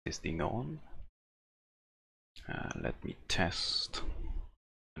this thing on. Let me test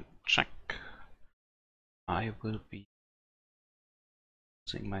and check. I will be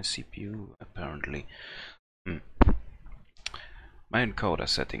using my CPU apparently. My encoder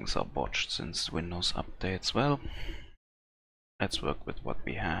settings are botched since Windows updates. Well, let's work with what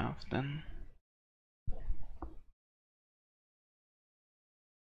we have then.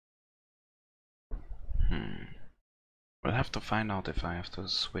 We'll have to find out if I have to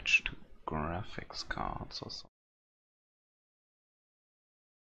switch to graphics cards or something.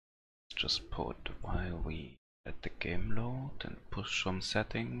 Just put while we let the game load and push some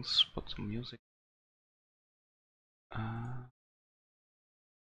settings, put some music.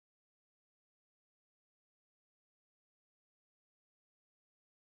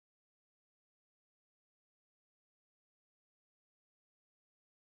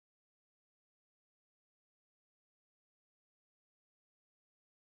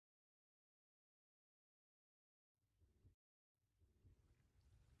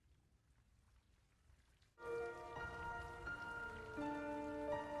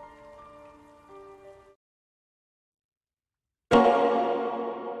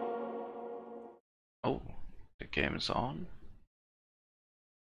 Oh, the game is on.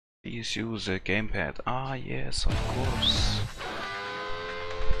 Please use a gamepad. Ah, yes, of course.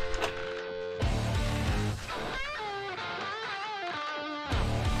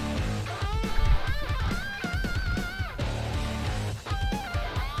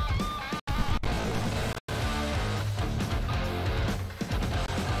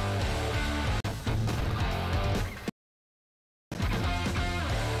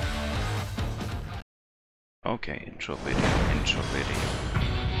 Okay, intro video, intro video.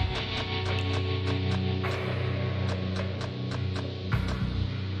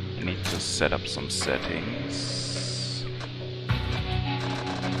 I need to set up some settings.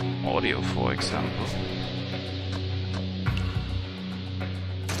 Audio, for example.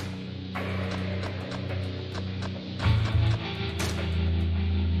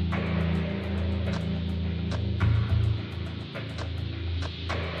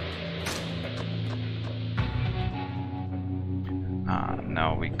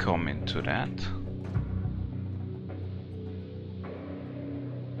 Now we come into that.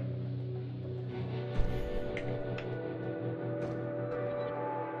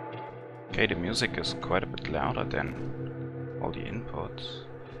 Okay, the music is quite a bit louder than all the inputs.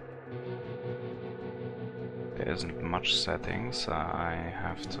 There isn't much settings, I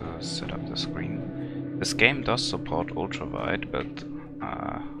have to set up the screen. This game does support ultrawide, but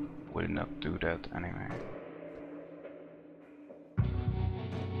will not do that anyway.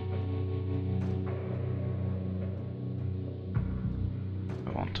 I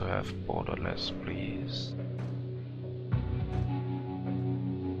want to have borderless, please.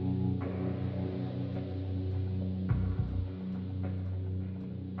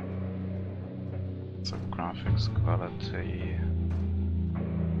 So graphics quality.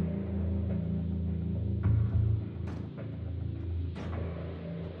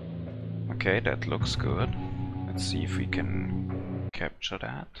 Okay, that looks good. Let's see if we can capture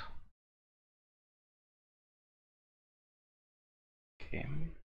that. Okay.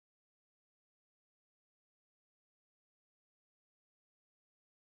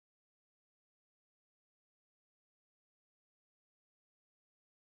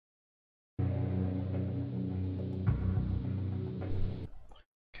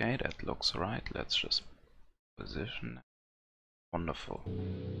 Okay, that looks right. Let's just position it. Wonderful.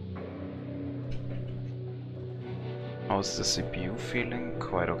 How's the CPU feeling?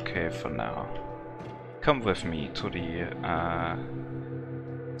 Quite okay for now. Come with me to the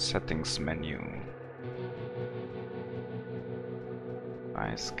settings menu.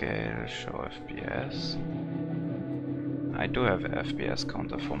 High scale, show FPS. I do have an FPS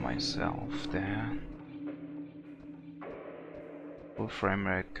counter for myself there. Full frame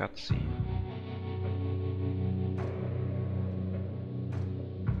rate cutscene.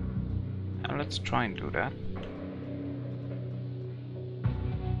 Now let's try and do that.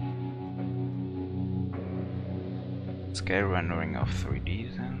 Scale rendering of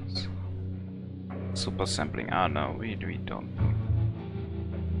 3D sense. Super sampling. Ah no, we don't do.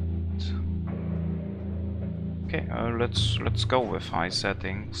 Okay, let's go with high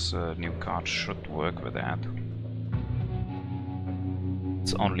settings. New card should work with that.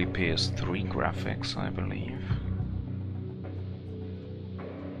 It's only PS3 graphics, I believe.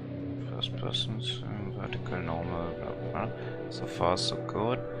 First person's vertical, normal, blah, blah. So far so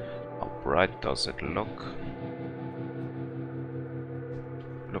good. How bright does it look?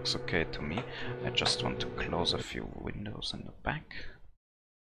 Looks okay to me. I just want to close a few windows in the back.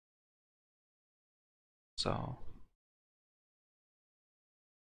 So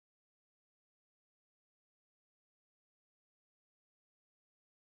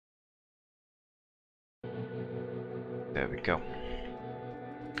there we go.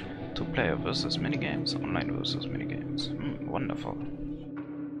 2-player versus minigames, online versus minigames. Wonderful.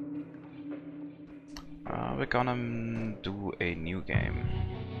 We're gonna do a new game.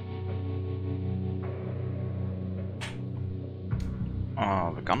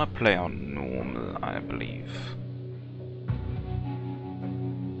 We're gonna play on normal, I believe.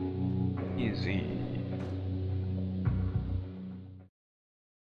 Easy.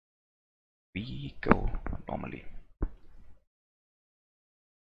 We go normally.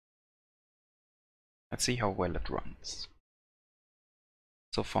 Let's see how well it runs.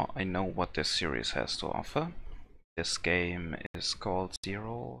 So far I know what this series has to offer. This game is called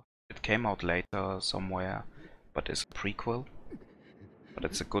Zero. It came out later somewhere, but it's a prequel. But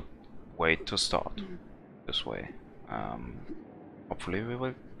it's a good way to start this way. Hopefully we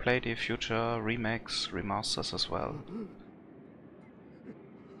will play the future remakes, remasters as well.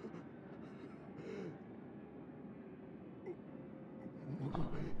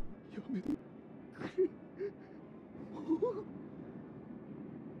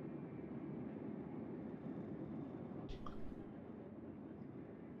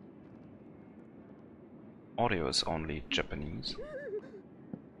 Audio is only Japanese.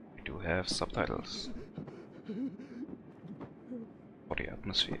 We do have subtitles for the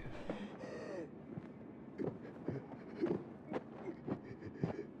atmosphere.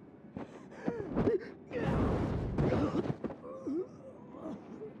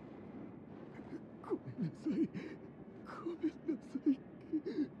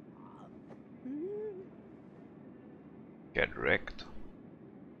 Get wrecked.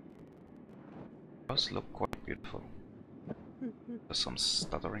 Does look quite beautiful. There's some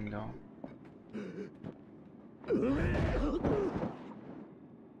stuttering though.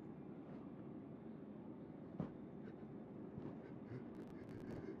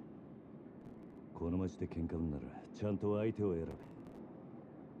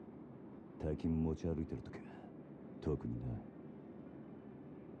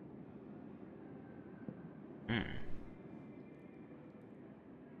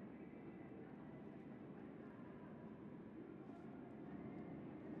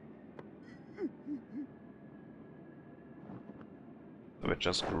 We're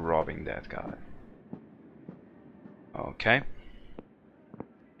just robbing that guy. Okay.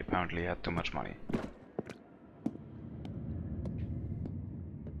 He apparently had too much money.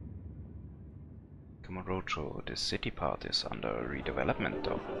 Kamurocho, the city part is under redevelopment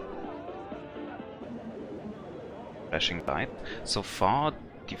though. Flashing light. So far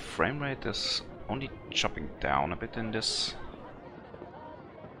the frame rate is only chopping down a bit in this.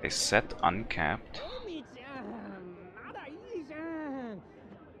 They set uncapped.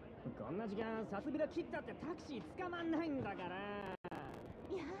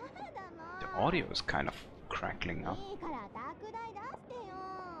 The audio is kind of crackling up.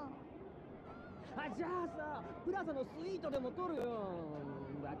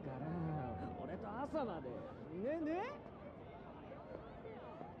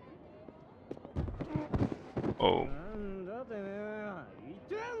 Oh.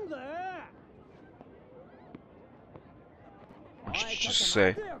 What did you just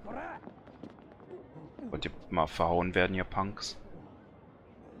say? Wollt ihr mal verhauen werden, ihr Punks?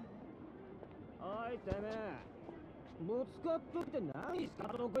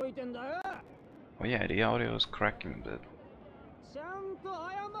 Oh yeah, the audio is cracking a bit.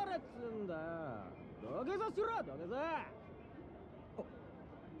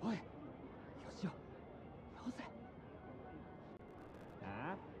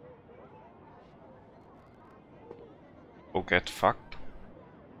 Oh, get fucked.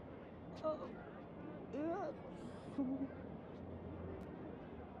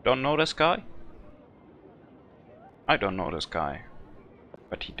 Don't know this guy? I don't know this guy.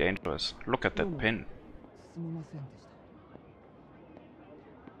 But he dangerous. Look at that pin.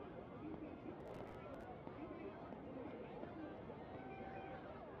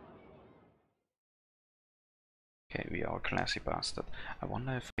 Okay, we are a classy bastard. I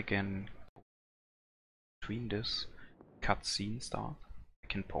wonder if I can between this cutscene start. I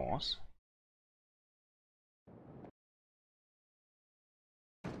can pause.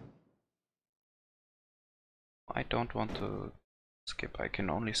 I don't want to skip. I can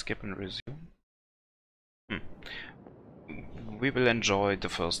only skip and resume. We will enjoy the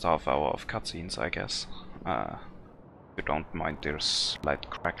first half hour of cutscenes, I guess. If you don't mind, there's slight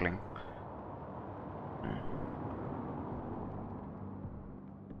crackling.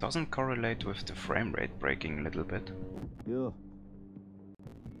 Doesn't correlate with the frame rate breaking a little bit.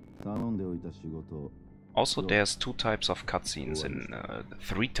 Also, there's two types of cutscenes in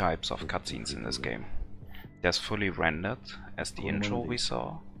three types of cutscenes in this game. There's fully rendered, as the intro we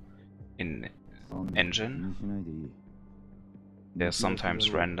saw, in engine. There's sometimes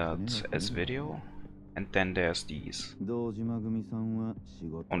rendered as video, and then there's these,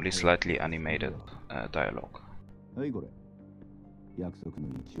 only slightly animated dialogue.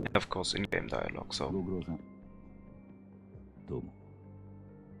 And of course in-game dialogue, so...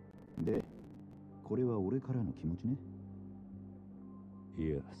 で、これは俺からの気持ちね。い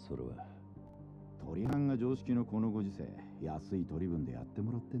や、それは取り半が常識のこのご時世、安い取り分でやって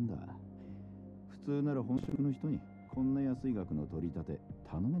もらってんだ。普通なら本職の人にこんな安い額の取り立て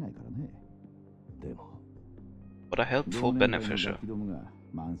頼めないからね。でも、What a helpful beneficial. どもが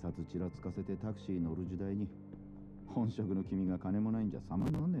万札ちらつかせてタクシー乗る時代に、本職の君が金もないんじゃ様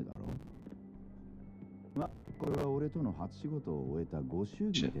になんねえだろ。ま、これは俺との初仕事を終えたご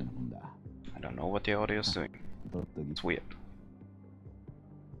祝儀みたいなもんだ。I don't know what the audio is doing. It's weird.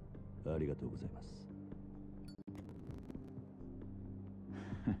 ありがとうございます。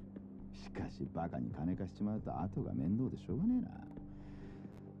しかしバカに金貸しちまうと後が面倒でしょうがね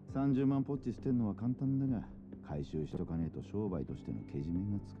えな。30万ポッチ捨てんのは簡単だが、回収しとかねえと商売としてのけじめ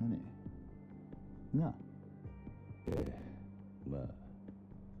がつかねえ。なあ。まあ。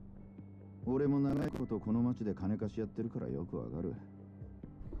俺も長いことこの町で金貸しやってるからよくわかる。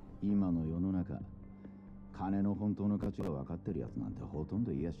今の世の中、金の本当の価値が分かってるやつなんてほとん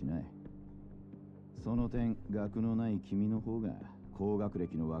どいやしない。その点、学のない君の方が高学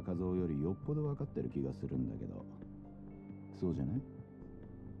歴の若造よりよっぽど分かってる気がするんだけど、そうじゃない？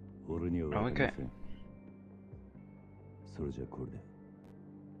俺には分かりません。それじゃこれで。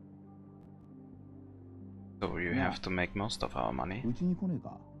So you have to make most of our money. うちに来ねえ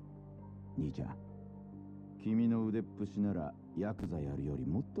か？兄ちゃん、君の腕っぷしならヤクザやるより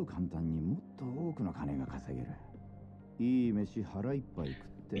もっと簡単にもっと多くの金が稼げる。いい飯腹いっぱい食っ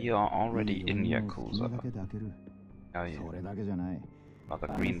て。We are already in Yakuza. それだけじゃない。Not a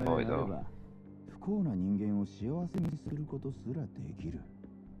green boy though. 不幸な人間を幸せにすることすらできる。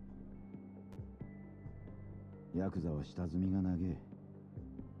ヤクザは下積みが長え。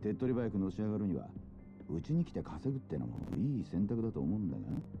手っ取り早くのし上がるには、うちに来て稼ぐってのもいい選択だと思うんだが。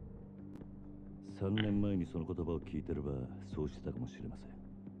3年前にその言葉を聞いてればそうしてたかもしれません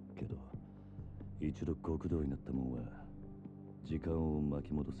けど、一度極道になったもんは時間を巻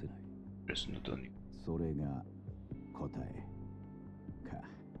き戻せない。それが答えか。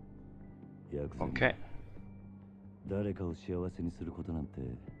約束、誰かを幸せにすることなんて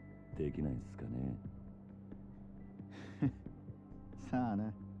できないんすかね。さあ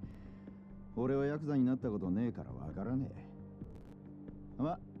な。俺はヤクザになったことねえからわからねえ。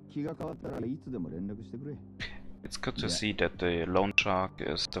ま、気が変わったらいつでも連絡してくれ。It's good to see that the loan shark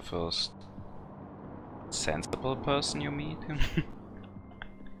is the first sensible person you meet.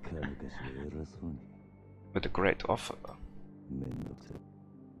 With a great offer.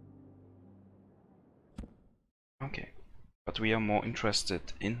 Okay, but we are more interested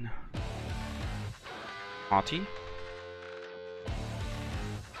in party.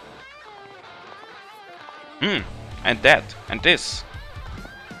 And that, and this,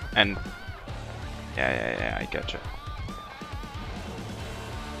 and yeah, I gotcha.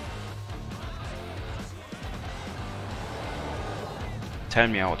 Tell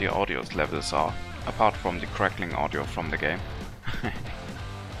me how the audio levels are, apart from the crackling audio from the game.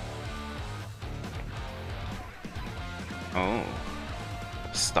 Oh,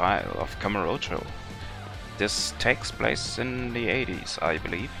 style of Camarocho. This takes place in the 80s, I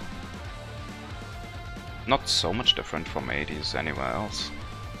believe. Not so much different from 80s anywhere else.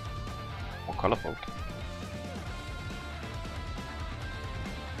 More colorful.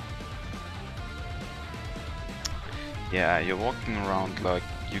 Yeah, you're walking around like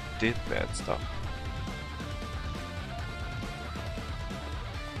you did bad stuff.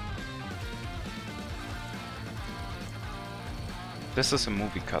 This is a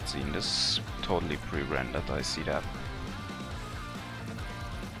movie cutscene. This is totally pre-rendered, I see that.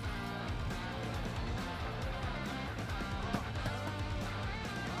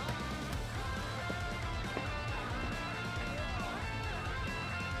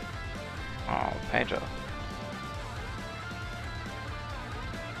 Oh, pager.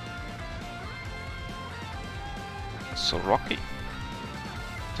 So rocky.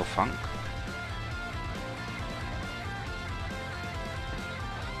 So funk.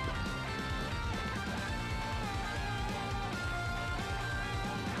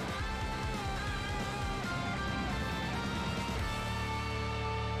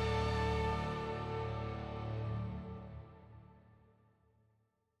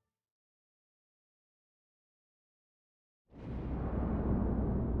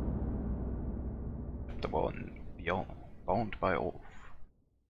 the one beyond, bound by oath.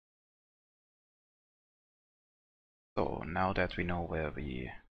 So now that we know where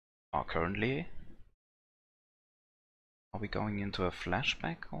we are currently, are we going into a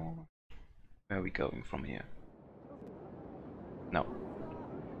flashback or where are we going from here? No,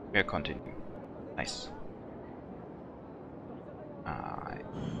 we're continuing. Nice.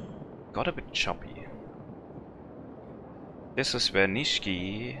 Got a bit choppy. This is where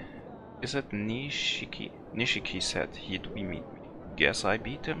Nishiki... Is it Nishiki? Nishiki said he'd meet me. Guess I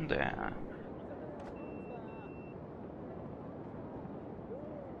beat him there.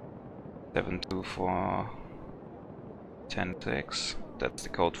 Seven two four 10-6. That's the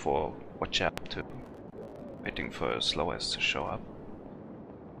code for watch out to. Waiting for slowest to show up.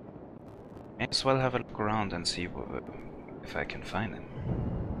 May as well have a look around and see if I can find him.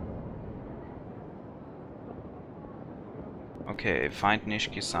 Okay, find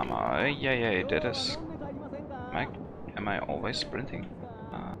Nishiki-sama. Yeah, that is... Am I always sprinting?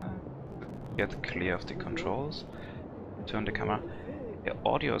 Get clear of the controls. Turn the camera. The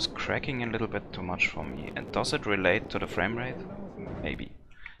audio is cracking a little bit too much for me. And does it relate to the frame rate? Maybe.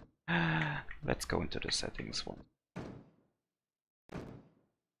 Let's go into the settings one.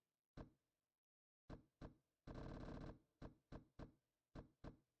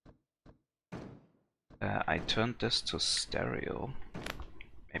 I turned this to stereo.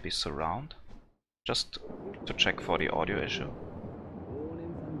 Maybe surround. Just to check for the audio issue.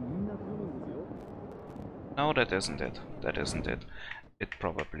 No, that isn't it. That isn't it. It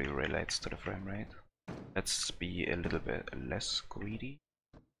probably relates to the frame rate. Let's be a little bit less greedy.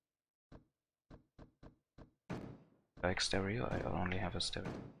 Like stereo, I only have a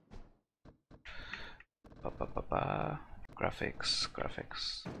stereo.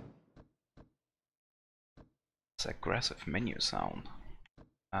 Graphics. It's aggressive menu sound.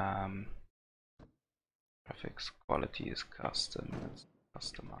 Graphics quality is custom. Let's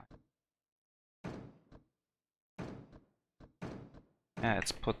customize. Yeah,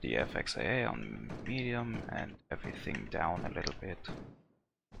 let's put the FXAA on medium and everything down a little bit.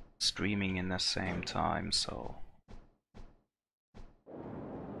 Streaming in the same time, so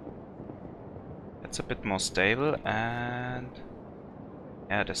it's a bit more stable. And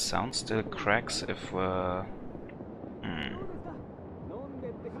yeah, the sound still cracks if we're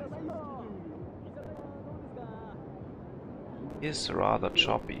is rather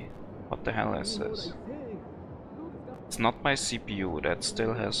choppy. What the hell is this? It's not my CPU, that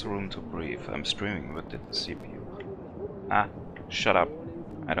still has room to breathe. I'm streaming with the CPU. Ah, shut up.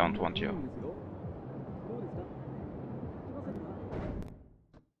 I don't want you.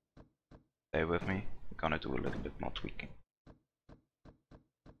 Stay with me. I'm gonna do a little bit more tweaking.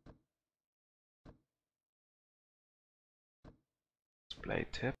 Display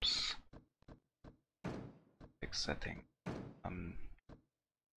tips. Fix setting.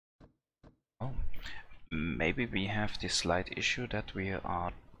 Oh, maybe we have this slight issue that we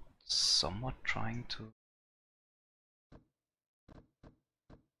are somewhat trying to...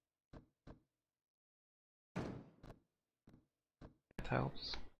 It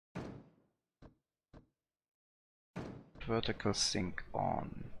helps. Vertical sync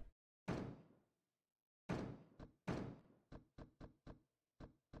on.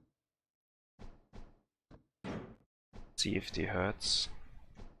 See if the hertz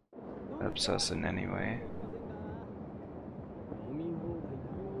helps us in any way.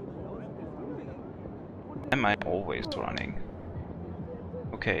 Am I always running?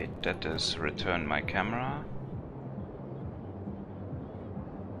 Okay, that is return my camera.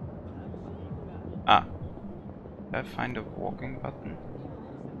 Ah, I find a walking button.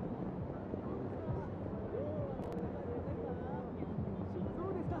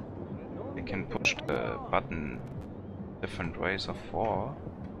 I can push the button different ways of 4.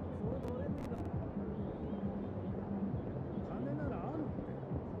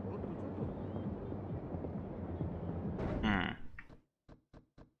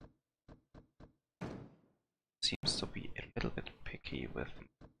 Seems to be a little bit picky with...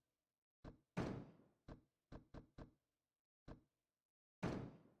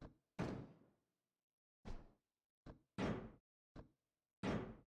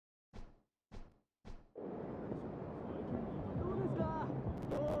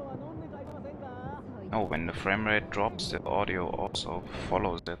 Oh, when the frame rate drops, the audio also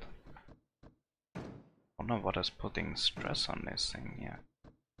follows it. I don't know what is putting stress on this thing here.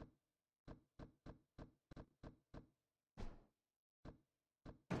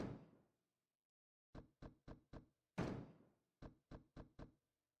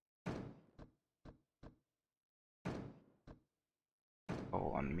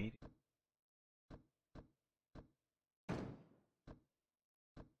 Oh, on me.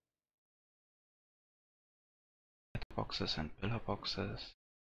 boxes and pillar boxes.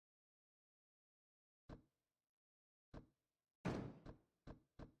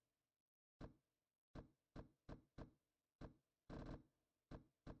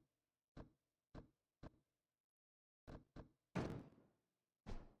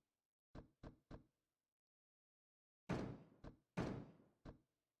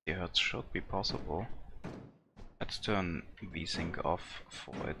 Yeah, it should be possible. Let's turn VSync off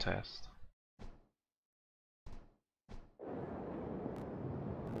for a test.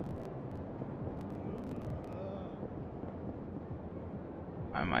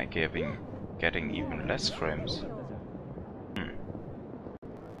 Am I getting even less frames?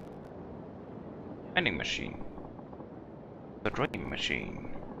 Vending machine. The dream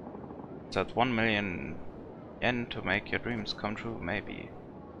machine. Is that 1 million yen to make your dreams come true? Maybe.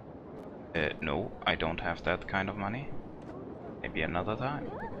 No, I don't have that kind of money. Maybe another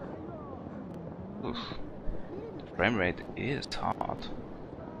time. Oof. The frame rate is hard.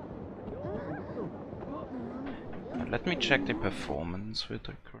 Let me check the performance with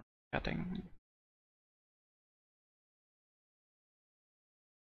the current setting.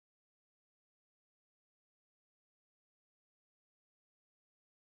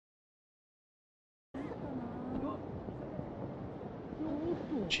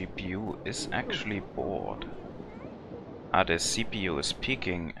 GPU is actually bored. The CPU is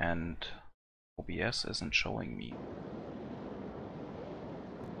peaking and OBS isn't showing me.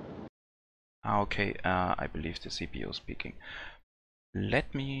 Okay, I believe the CPU is peaking.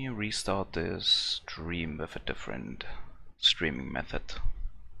 Let me restart this stream with a different streaming method.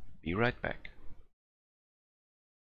 Be right back.